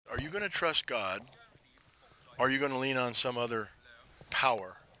Are you going to trust God, or are you going to lean on some other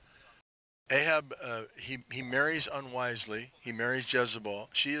power? Ahab, he marries unwisely. He marries Jezebel.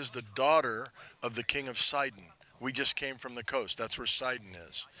 She is the daughter of the king of Sidon. We just came from the coast. That's where Sidon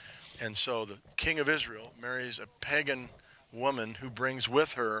is. And so the king of Israel marries a pagan woman who brings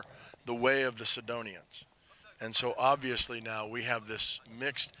with her the way of the Sidonians. And so obviously now we have this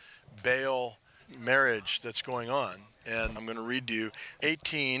mixed Baal marriage that's going on. And I'm going to read to you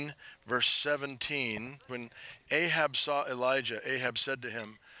 18, verse 17. When Ahab saw Elijah, Ahab said to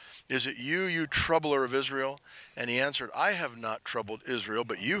him, "Is it you, you troubler of Israel?" And he answered, "I have not troubled Israel,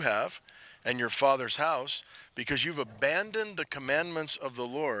 but you have, and your father's house, because you've abandoned the commandments of the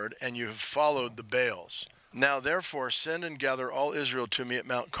Lord, and you have followed the Baals. Now therefore send and gather all Israel to me at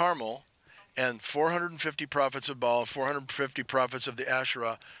Mount Carmel, and 450 prophets of Baal, 450 prophets of the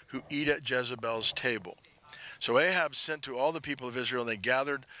Asherah, who eat at Jezebel's table." So Ahab sent to all the people of Israel, and they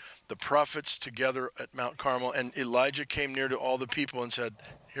gathered the prophets together at Mount Carmel. And Elijah came near to all the people and said,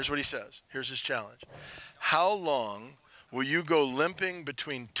 here's what he says. Here's his challenge. "How long will you go limping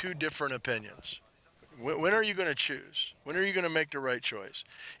between two different opinions? When are you going to choose? When are you going to make the right choice?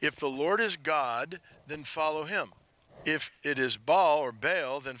 If the Lord is God, then follow him. If it is Baal or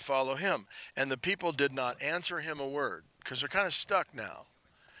Baal, then follow him." And the people did not answer him a word, because they're kind of stuck now.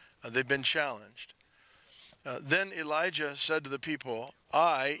 They've been challenged. Then Elijah said to the people,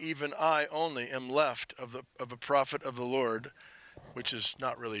 "I, even I only, am left of a prophet of the Lord," which is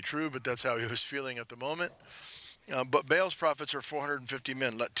not really true, but that's how he was feeling at the moment. "But Baal's prophets are 450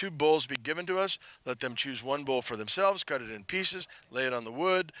 men. Let 2 bulls be given to us. Let them choose 1 bull for themselves, cut it in pieces, lay it on the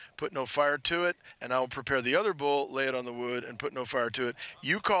wood, put no fire to it, and I will prepare the other bull, lay it on the wood, and put no fire to it.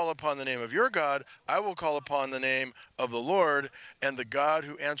 You call upon the name of your God, I will call upon the name of the Lord, and the God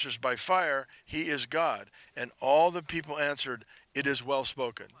who answers by fire, he is God." And all the people answered, "It is well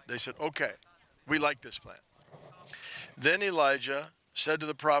spoken." They said, "Okay, we like this plan." Then Elijah said to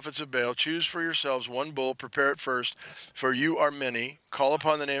the prophets of Baal, "Choose for yourselves 1 bull, prepare it first, for you are many. Call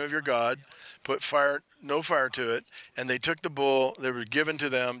upon the name of your God, put no fire to it." And they took the bull, they were given to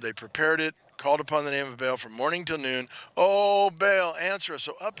them, they prepared it, called upon the name of Baal from morning till noon. "Oh, Baal, answer us."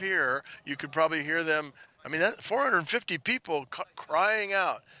 So up here, you could probably hear them. I mean, that 450 people crying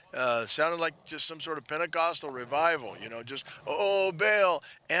out. Sounded like just some sort of Pentecostal revival, just, "Oh, Baal,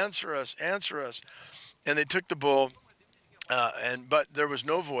 answer us, answer us." And they took the bull. But there was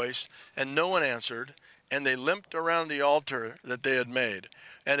no voice, and no one answered, and they limped around the altar that they had made.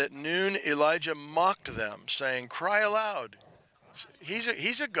 And at noon Elijah mocked them, saying, "Cry aloud."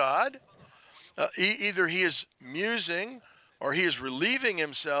 He's a god. Either he is musing, or he is relieving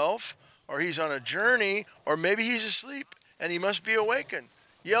himself, or he's on a journey, or maybe he's asleep, and he must be awakened.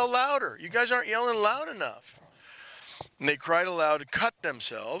 Yell louder. You guys aren't yelling loud enough. And they cried aloud, cut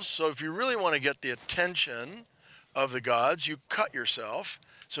themselves. So if you really want to get the attention of the gods, you cut yourself.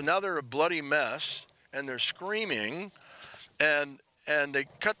 So now they're a bloody mess, and they're screaming, and they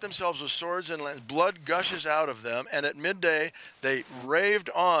cut themselves with swords, and blood gushes out of them. And at midday they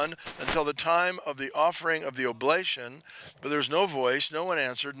raved on until the time of the offering of the oblation, but there was no voice, no one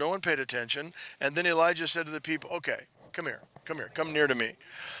answered, no one paid attention. And then Elijah said to the people, "Okay, come here, come near to me."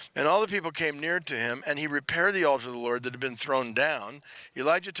 And all the people came near to him, and he repaired the altar of the Lord that had been thrown down.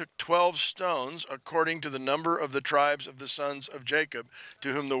 Elijah took 12 stones, according to the number of the tribes of the sons of Jacob,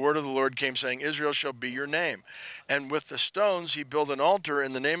 to whom the word of the Lord came, saying, "Israel shall be your name." And with the stones he built an altar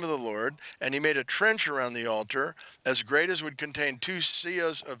in the name of the Lord, and he made a trench around the altar, as great as would contain 2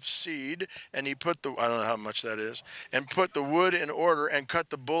 seahs of seed. And he put I don't know how much that is, and put the wood in order, and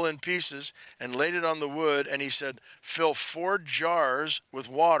cut the bull in pieces, and laid it on the wood. And he said, "Fill 4 jars with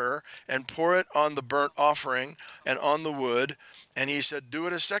water, and pour it on the burnt offering and on the wood." And he said, "Do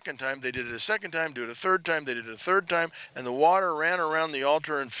it a second time." They did it a second time. "Do it a third time." They did it a third time. And the water ran around the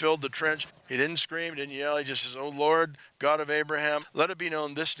altar and filled the trench. He didn't scream, didn't yell. He just says, "O Lord, God of Abraham, let it be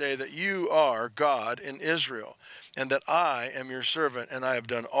known this day that you are God in Israel, and that I am your servant, and I have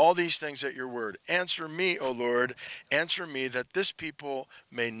done all these things at your word. Answer me, O Lord, answer me, that this people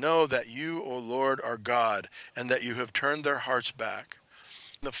may know that you, O Lord, are God, and that you have turned their hearts back."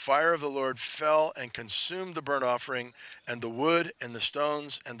 The fire of the Lord fell and consumed the burnt offering and the wood and the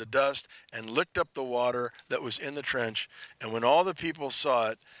stones and the dust, and licked up the water that was in the trench. And when all the people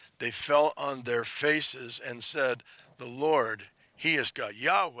saw it, they fell on their faces and said, "The Lord, he is God.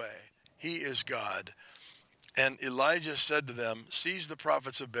 Yahweh, he is God." And Elijah said to them, "Seize the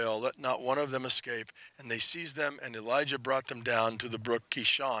prophets of Baal, let not one of them escape." And they seized them, and Elijah brought them down to the brook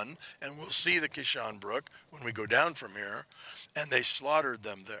Kishon. And we'll see the Kishon brook when we go down from here. And they slaughtered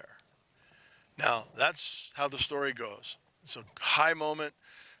them there. Now, that's how the story goes. It's a high moment.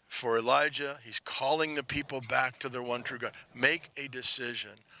 for Elijah, he's calling the people back to the one true God. Make a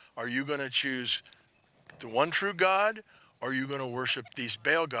decision. Are you going to choose the one true God, or are you going to worship these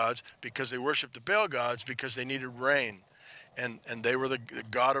Baal gods? Because they worshiped the Baal gods because they needed rain. And they were the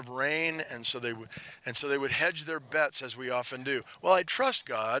god of rain, and so they would hedge their bets, as we often do. Well, I trust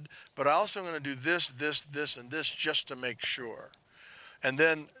God, but I also am going to do this, this, this, and this just to make sure. And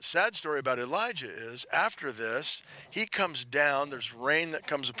then, sad story about Elijah is, after this, he comes down, there's rain that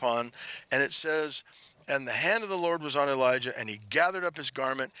comes upon, and it says, and the hand of the Lord was on Elijah, and he gathered up his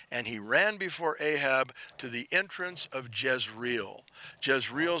garment, and he ran before Ahab to the entrance of Jezreel.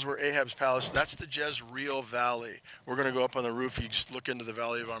 Jezreel's where Ahab's palace, that's the Jezreel Valley. We're going to go up on the roof, you just look into the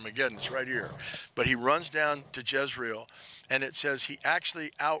Valley of Armageddon, it's right here. But he runs down to Jezreel, and it says he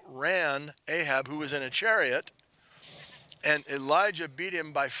actually outran Ahab, who was in a chariot, and Elijah beat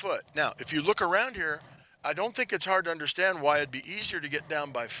him by foot. Now, if you look around here, I don't think it's hard to understand why it'd be easier to get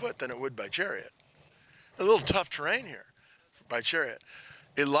down by foot than it would by chariot. A little tough terrain here by chariot.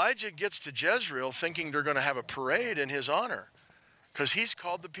 Elijah gets to Jezreel thinking they're going to have a parade in his honor because he's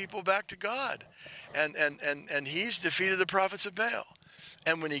called the people back to God. And he's defeated the prophets of Baal.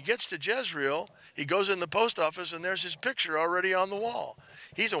 And when he gets to Jezreel, he goes in the post office and there's his picture already on the wall.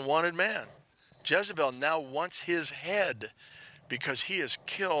 He's a wanted man. Jezebel now wants his head because he has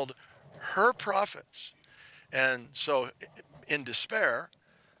killed her prophets. And so in despair,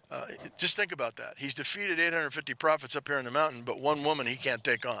 just think about that. He's defeated 850 prophets up here in the mountain, but one woman he can't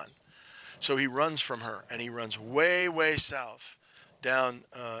take on. So he runs from her, and he runs way, way south down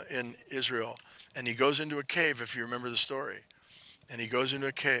in Israel. And he goes into a cave, if you remember the story. And he goes into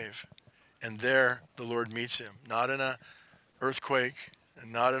a cave, and there the Lord meets him, not in an earthquake,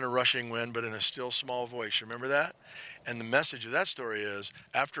 and not in a rushing wind, but in a still small voice. Remember that? And the message of that story is,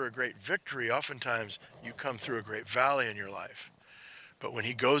 after a great victory, oftentimes you come through a great valley in your life. But when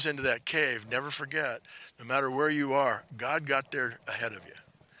he goes into that cave, never forget, no matter where you are, God got there ahead of you.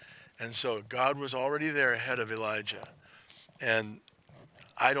 And so God was already there ahead of Elijah. And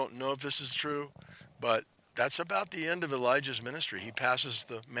I don't know if this is true, but that's about the end of Elijah's ministry. He passes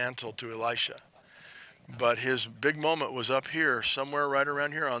the mantle to Elisha. But his big moment was up here, somewhere right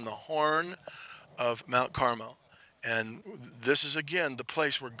around here on the Horn of Mount Carmel. And this is, again, the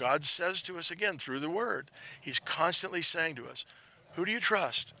place where God says to us again through the Word. He's constantly saying to us, who do you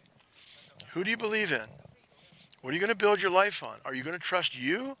trust? Who do you believe in? What are you going to build your life on? Are you going to trust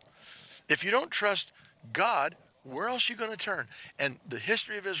you? If you don't trust God, where else are you going to turn? And the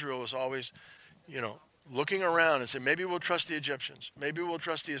history of Israel was always, looking around and saying, maybe we'll trust the Egyptians. Maybe we'll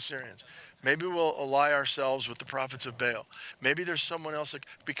trust the Assyrians. Maybe we'll ally ourselves with the prophets of Baal. Maybe there's someone else,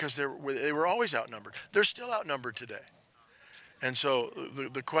 because they were always outnumbered. They're still outnumbered today. And so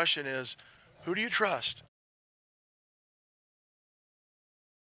the question is, who do you trust?